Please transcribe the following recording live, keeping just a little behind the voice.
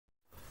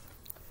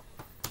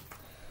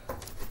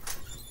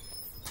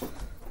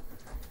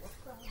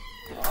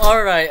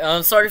Alright,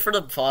 sorry for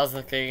the pause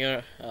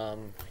thing.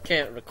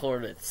 Can't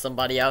record it.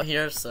 Somebody out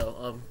here,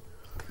 so,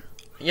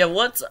 yeah,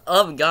 what's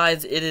up,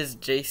 guys? It is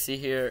JC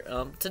here.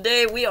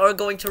 Today we are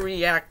going to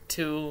react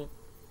to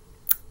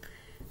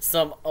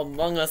some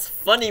Among Us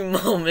funny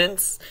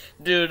moments.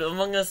 Dude,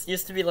 Among Us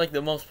used to be, like,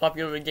 the most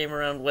popular game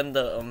around when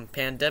the,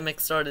 pandemic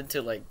started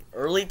to, like,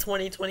 early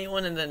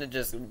 2021, and then it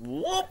just,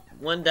 whoop,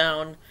 went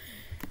down.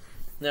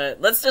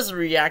 Let's just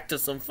react to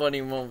some funny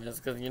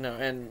moments, cause you know,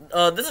 and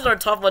this is our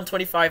top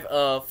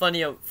 125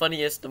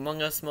 funniest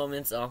Among Us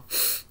moments.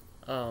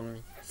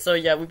 So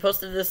yeah, we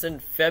posted this in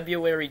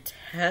February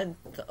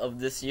 10th of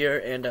this year,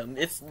 and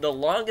it's the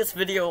longest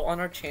video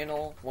on our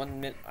channel.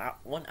 1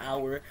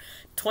 hour,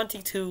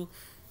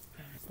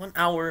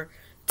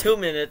 2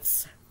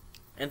 minutes,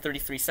 and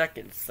 33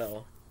 seconds.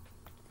 So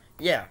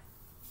yeah,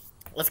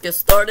 let's get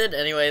started.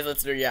 Anyways,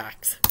 let's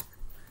react.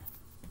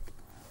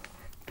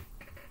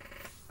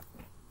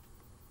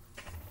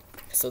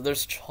 So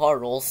there's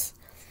Charles.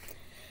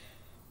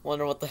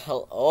 Wonder what the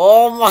hell.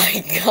 Oh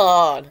my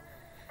god!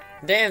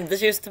 Damn,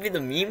 this used to be the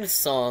meme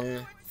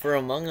song for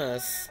Among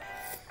Us.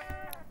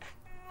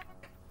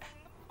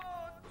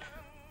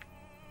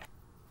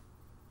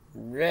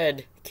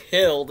 Red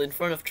killed in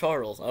front of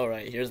Charles.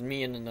 Alright, here's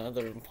me and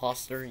another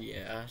imposter.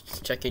 Yeah,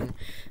 just checking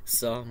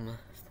some.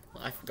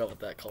 I forgot what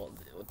that called.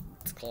 What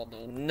it's called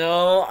now.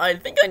 No, I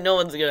think I know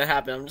what's gonna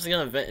happen. I'm just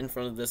gonna vent in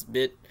front of this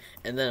bit,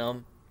 and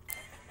then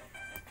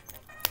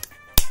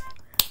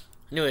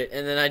knew it,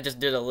 and then I just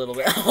did a little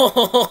bit.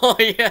 Oh,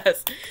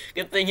 yes!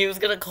 Good thing he was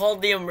gonna call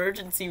the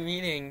emergency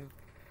meeting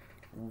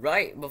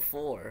right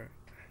before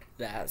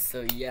that,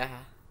 so yeah.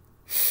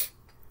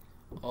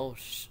 Oh,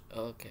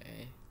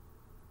 okay.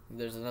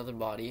 There's another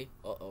body.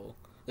 Uh-oh.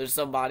 There's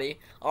somebody.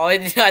 Oh, I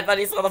thought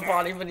he saw the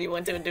body, but he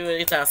went to do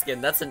a task again.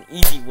 That's an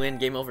easy win.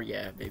 Game over.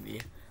 Yeah, baby.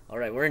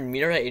 Alright, we're in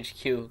Mira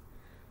HQ.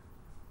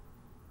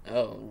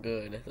 Oh,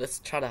 good. Let's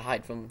try to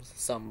hide from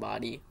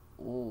somebody.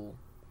 Ooh.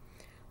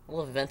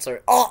 All events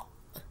are... Oh!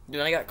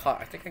 Dude, I got caught.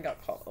 I think I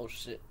got caught. Oh,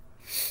 shit.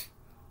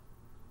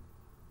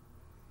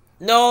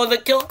 No, the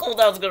kill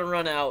cooldown's gonna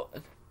run out.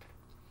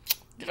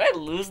 Did I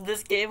lose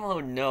this game?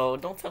 Oh, no.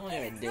 Don't tell me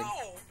I did.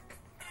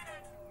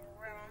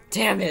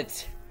 Damn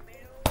it.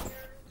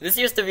 This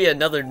used to be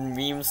another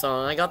meme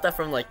song. I got that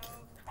from, like...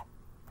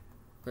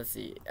 Let's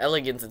see.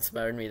 Elegance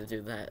inspired me to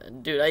do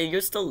that. Dude, I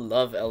used to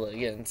love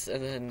Elegance.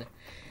 And then...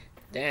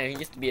 Damn, he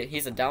used to be...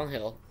 He's a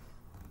downhill.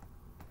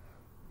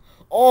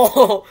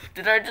 Oh,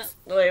 did I just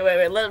wait?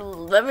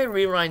 Let me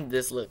rewind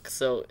this. Look,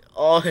 so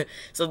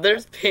so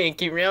there's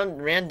Pink. He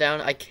ran down.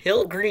 I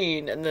killed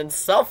Green, and then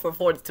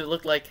self-reported to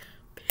look like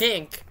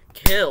Pink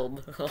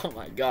killed. Oh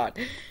my god,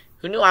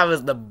 who knew I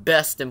was the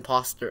best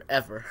imposter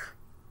ever?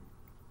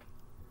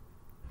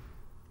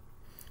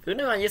 Who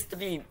knew I used to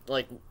be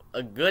like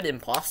a good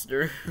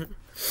imposter?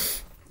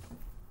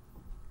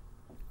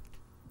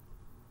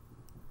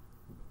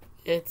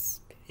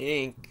 It's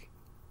Pink.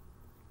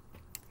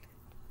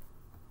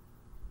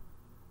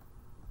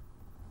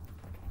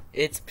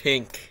 It's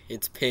pink.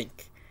 It's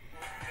pink.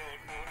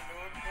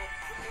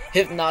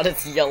 If not,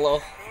 it's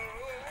yellow.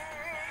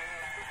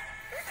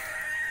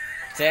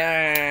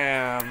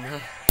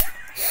 Damn.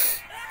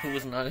 Who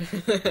was not?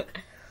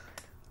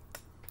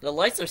 The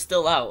lights are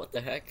still out. What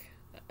the heck?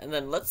 And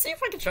then let's see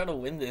if I can try to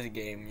win this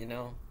game. You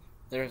know,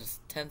 there's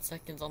 10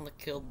 seconds on the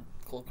kill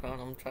crown.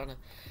 I'm trying to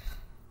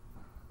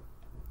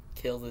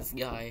kill this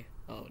guy.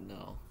 Oh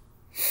no.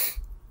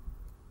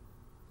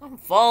 I'm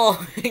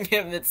following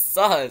him. It's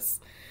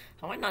sus.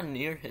 How am I not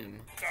near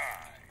him?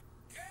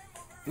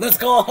 Let's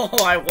go!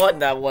 I won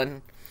that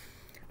one.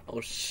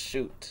 Oh,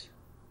 shoot.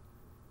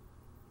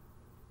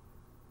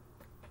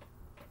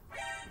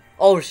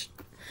 Oh, shoot.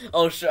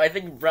 I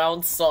think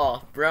Brown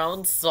saw.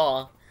 Brown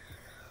saw.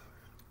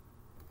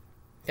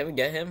 Can we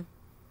get him?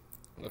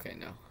 Okay,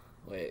 no.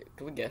 Wait,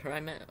 can we get her?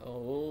 I meant.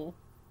 Oh.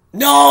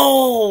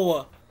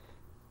 No!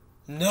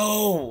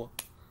 No!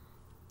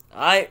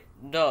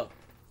 No.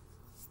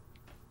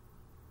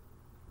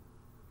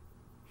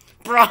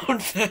 Brown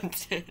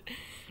vented.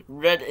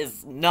 Red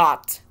is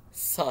not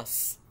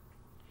sus.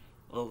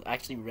 Well,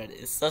 actually, red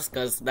is sus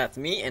because that's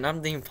me and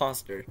I'm the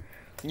imposter.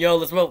 Yo,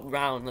 let's vote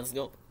brown. Let's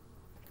go.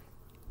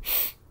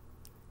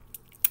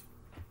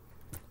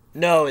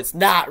 No, it's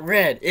not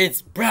red.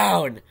 It's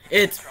brown.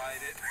 It's.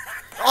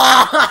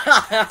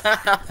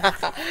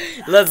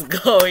 Let's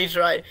go. He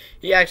tried.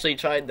 He actually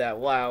tried that.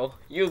 Wow.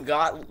 You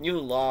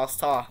lost,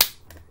 huh?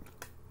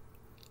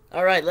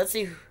 All right. Let's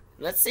see.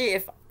 Let's see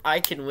if I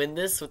can win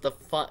this with the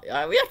fun.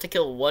 We have to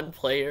kill one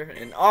player,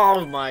 and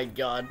oh my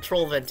god,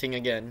 troll venting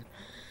again.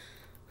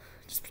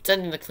 Just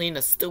pretending to clean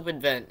a stupid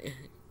vent.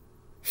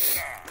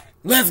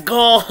 Let's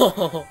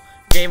go!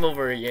 Game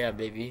over, yeah,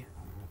 baby.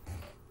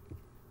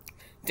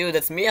 Dude,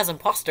 that's me as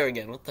imposter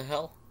again. What the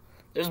hell?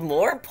 There's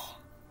more?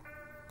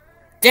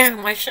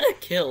 Damn, I should have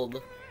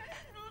killed.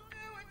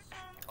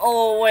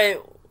 Oh, wait.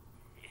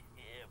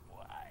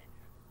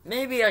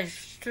 Maybe I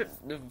should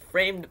have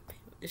framed.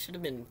 It should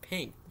have been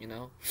pink, you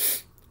know?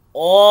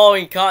 Oh,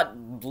 he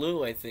caught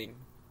blue, I think.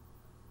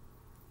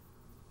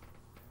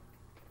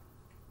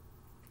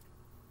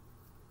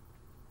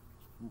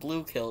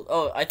 Blue killed.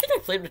 Oh, I think I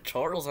played with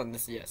Charles on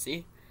this. Yeah,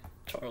 see?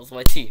 Charles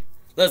YT.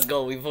 Let's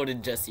go. We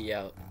voted Jesse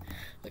out.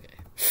 Okay.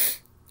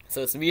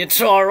 So it's me and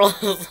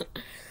Charles.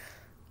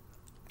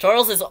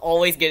 Charles is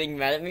always getting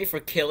mad at me for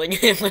killing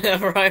him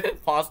whenever I'm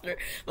imposter.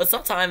 But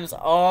sometimes,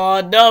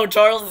 oh no,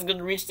 Charles is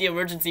gonna reach the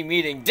emergency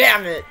meeting.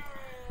 Damn it!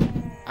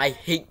 I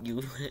hate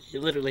you.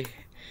 Literally.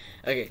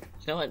 Okay,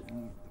 you know what?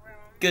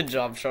 Good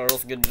job,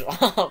 Charles. Good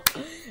job.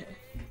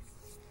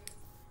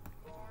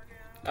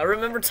 I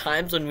remember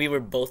times when we were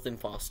both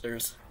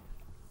imposters.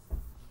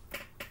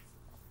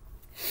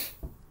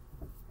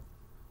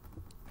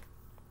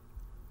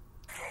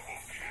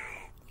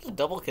 A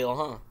double kill,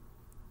 huh?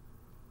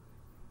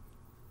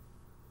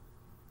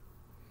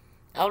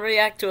 I'll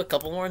react to a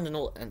couple more and then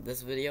we'll end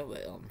this video,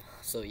 but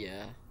so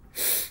yeah.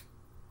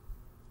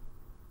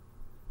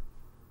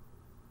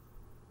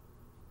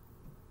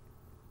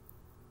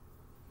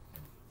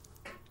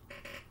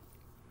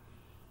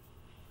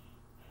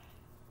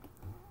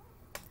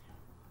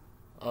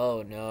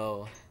 Oh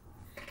no.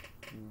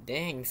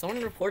 Dang,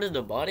 someone reported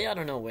a body? I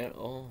don't know where.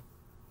 Oh,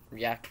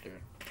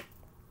 reactor.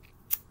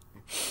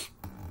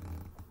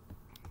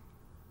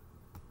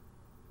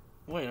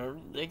 Wait, are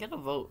they gonna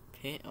vote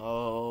pink?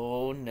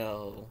 Oh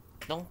no.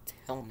 Don't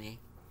tell me.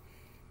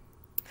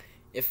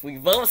 If we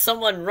vote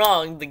someone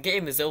wrong, the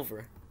game is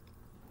over.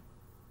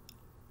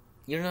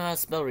 You don't know how to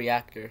spell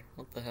reactor.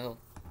 What the hell?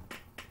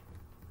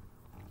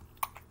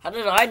 How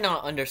did I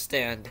not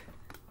understand?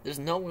 There's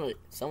no way.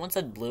 Someone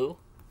said blue?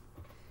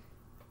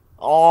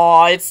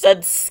 Oh, it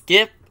said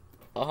skip.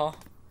 Oh,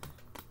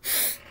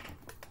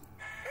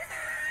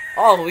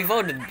 we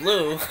voted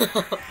blue.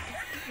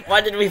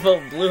 Why did we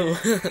vote blue?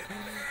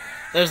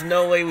 There's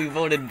no way we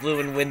voted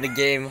blue and win the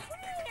game.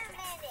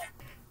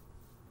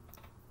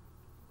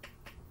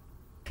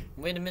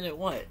 Wait a minute,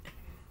 what?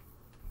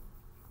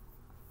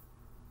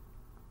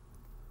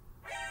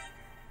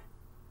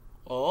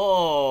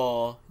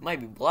 Oh, it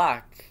might be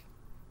black.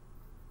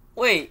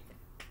 Wait.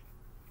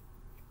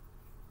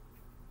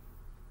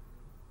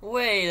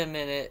 Wait a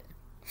minute.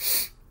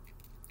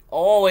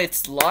 Oh,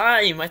 it's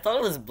Lime. I thought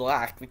it was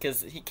black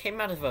because he came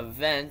out of a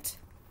vent.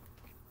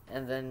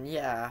 And then,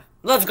 yeah.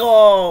 Let's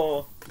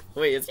go!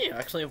 Wait, is he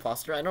actually an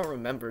imposter? I don't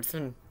remember. It's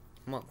been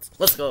months.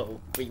 Let's go.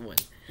 We win.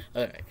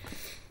 Alright.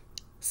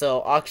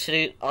 So,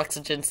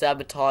 oxygen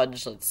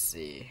sabotage. Let's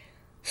see.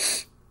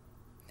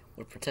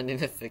 We're pretending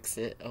to fix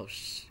it. Oh,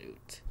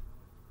 shoot.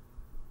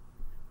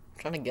 I'm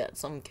trying to get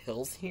some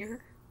kills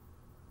here.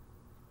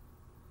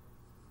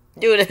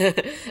 Dude,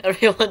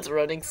 everyone's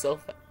running so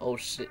fast. Oh,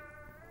 shit.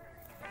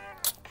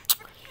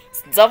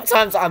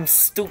 Sometimes I'm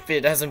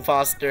stupid as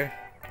imposter.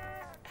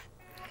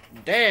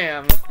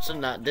 Damn, should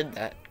not did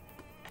that.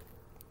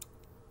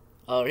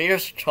 Oh,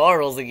 here's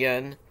Charles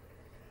again.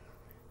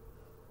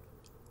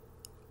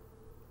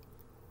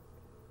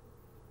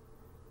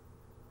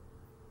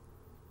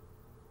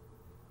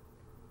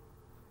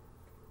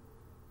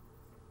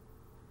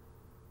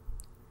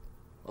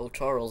 Oh,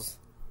 Charles.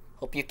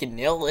 Hope you can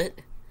nail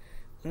it.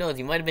 Who knows,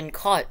 you might have been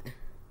caught.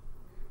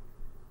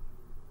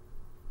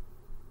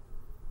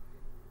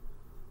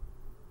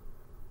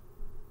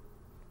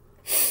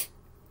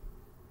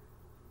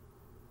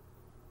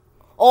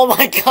 Oh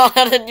my god,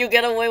 how did you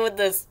get away with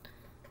this?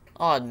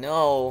 Oh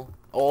no.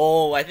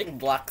 Oh, I think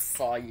Black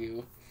saw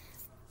you.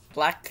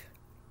 Black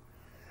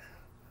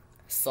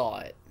saw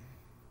it.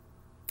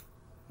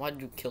 Why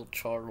did you kill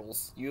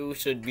Charles? You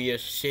should be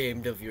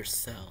ashamed of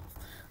yourself.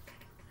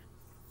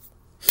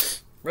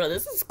 Bro,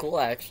 this is cool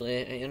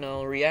actually. You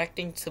know,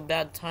 reacting to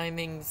bad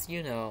timings,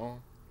 you know.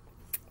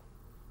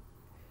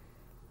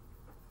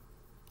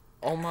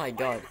 Oh my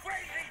god.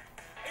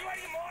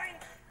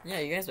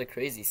 Yeah, you guys are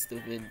crazy,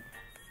 stupid.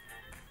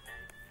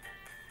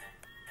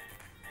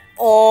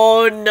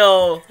 Oh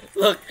no!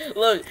 Look,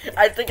 look,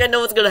 I think I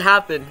know what's gonna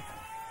happen.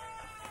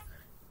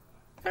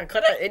 I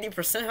cut at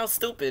 80%, how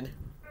stupid.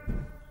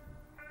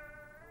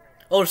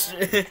 Oh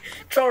shit,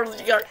 Charles,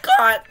 you got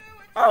caught!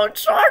 Oh,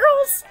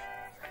 Charles!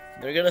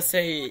 They're gonna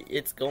say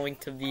it's going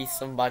to be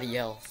somebody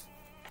else.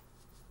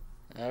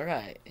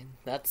 Alright,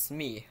 that's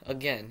me,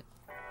 again.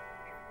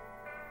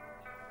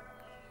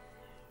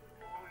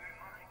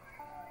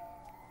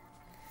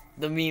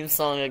 The meme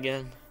song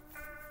again.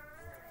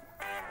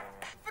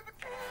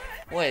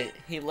 Wait,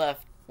 he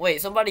left. Wait,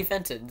 somebody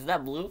vented. Is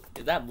that blue?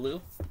 Is that blue?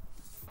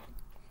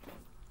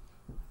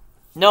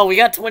 No, we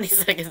got 20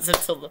 seconds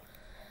until the...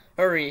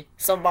 Hurry,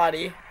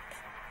 somebody.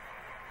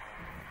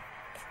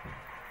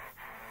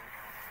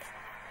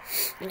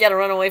 You gotta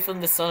run away from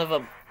the son of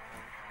a...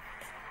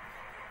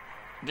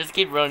 Just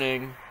keep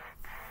running.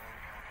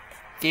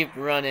 Keep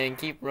running,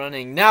 keep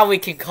running. Now we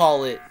can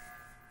call it.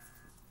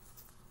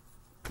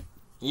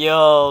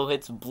 Yo,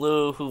 it's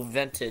blue who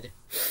vented.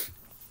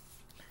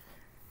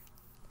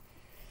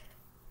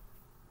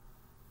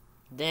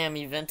 Damn,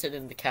 he vented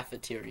in the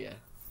cafeteria.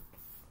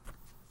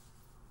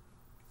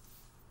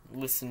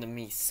 Listen to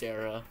me,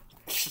 Sarah.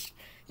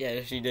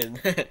 Yeah, she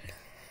did.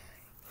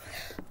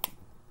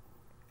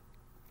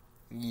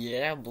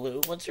 Yeah,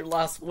 Blue, what's your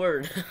last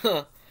word?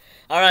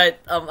 Alright,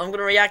 I'm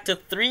gonna react to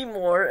 3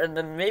 more, and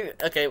then maybe...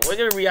 Okay, we're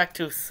gonna react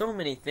to so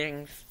many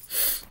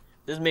things.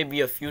 This may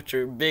be a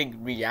future big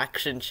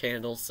reaction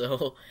channel,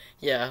 so...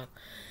 Yeah.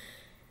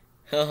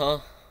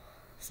 So,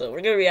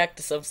 we're gonna react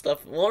to some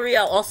stuff. We'll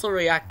also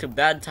react to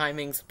bad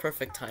timings,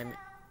 perfect timing.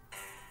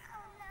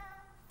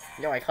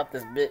 Yo, I cut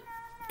this bit.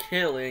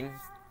 Killing.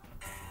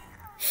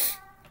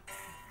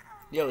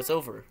 Yo, it's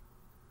over.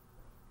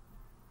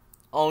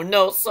 Oh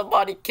no,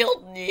 somebody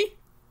killed me!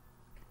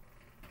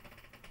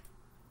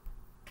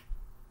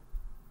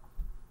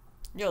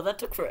 Yo, that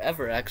took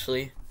forever,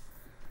 actually.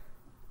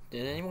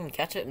 Did anyone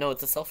catch it? No,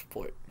 it's a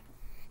self-report.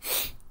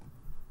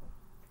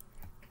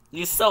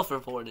 You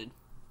self-reported.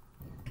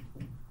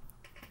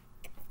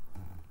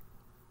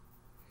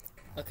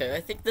 Okay, I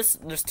think there's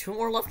 2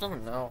 more left. I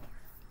don't know.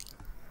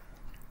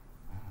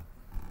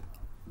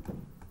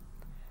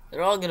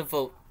 They're all gonna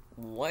vote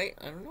White.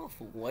 I don't know if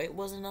White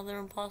was another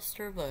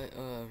imposter, but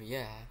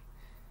yeah.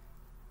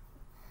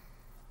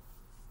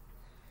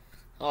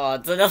 Oh,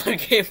 it's another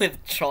game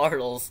with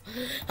Charles.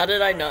 How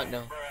did I not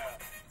know?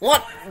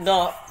 What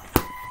the?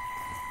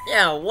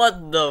 Yeah,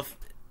 what the?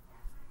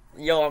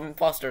 Yo, I'm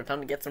imposter. Time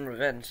to get some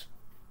revenge.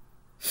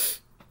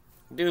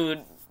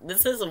 Dude,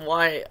 this is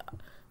why.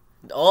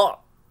 Oh,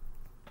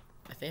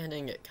 I think I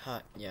didn't get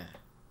caught. Yeah.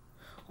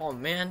 Oh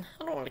man,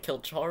 I don't want to kill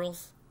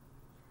Charles.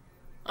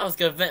 I was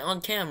gonna vent on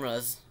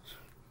cameras.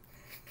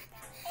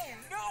 Oh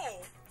no!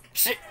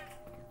 Shit!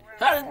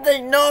 How did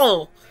they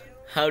know?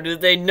 How do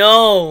they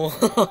know?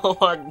 Oh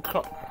my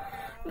god.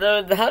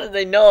 How did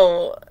they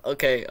know?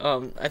 Okay,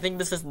 I think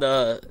this is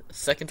the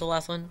second to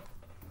last one.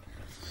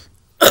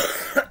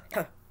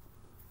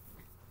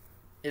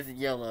 It's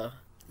yellow.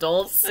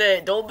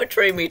 Don't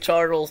betray me,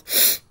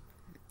 Charles.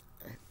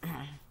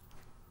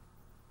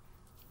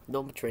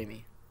 Don't betray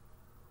me.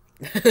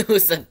 Who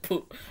said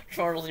poop?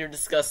 Charles, you're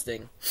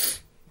disgusting.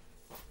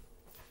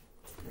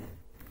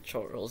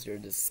 Charles, you're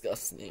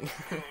disgusting.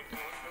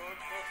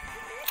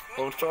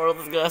 Oh, Charles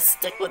is gonna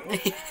stick with me.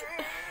 This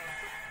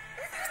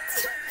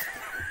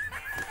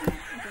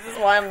is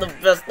why I'm the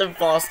best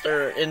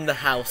imposter in the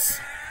house.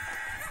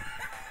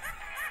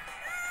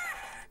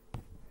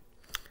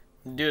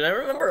 Dude, I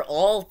remember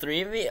all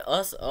 3 of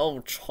us. Oh,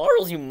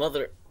 Charles, you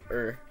mother.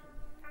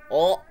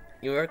 Oh,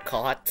 you were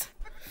caught.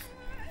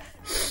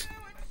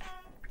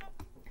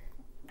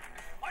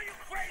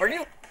 Are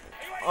you?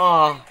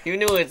 Oh, you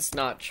knew it's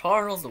not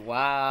Charles.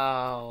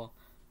 Wow.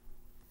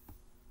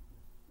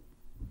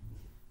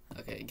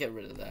 Okay, get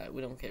rid of that.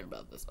 We don't care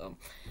about this.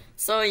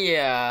 So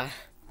yeah.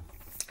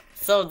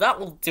 So that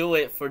will do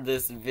it for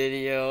this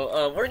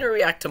video. We're gonna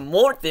react to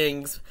more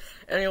things.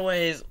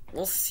 Anyways,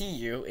 we'll see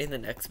you in the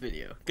next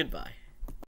video. Goodbye.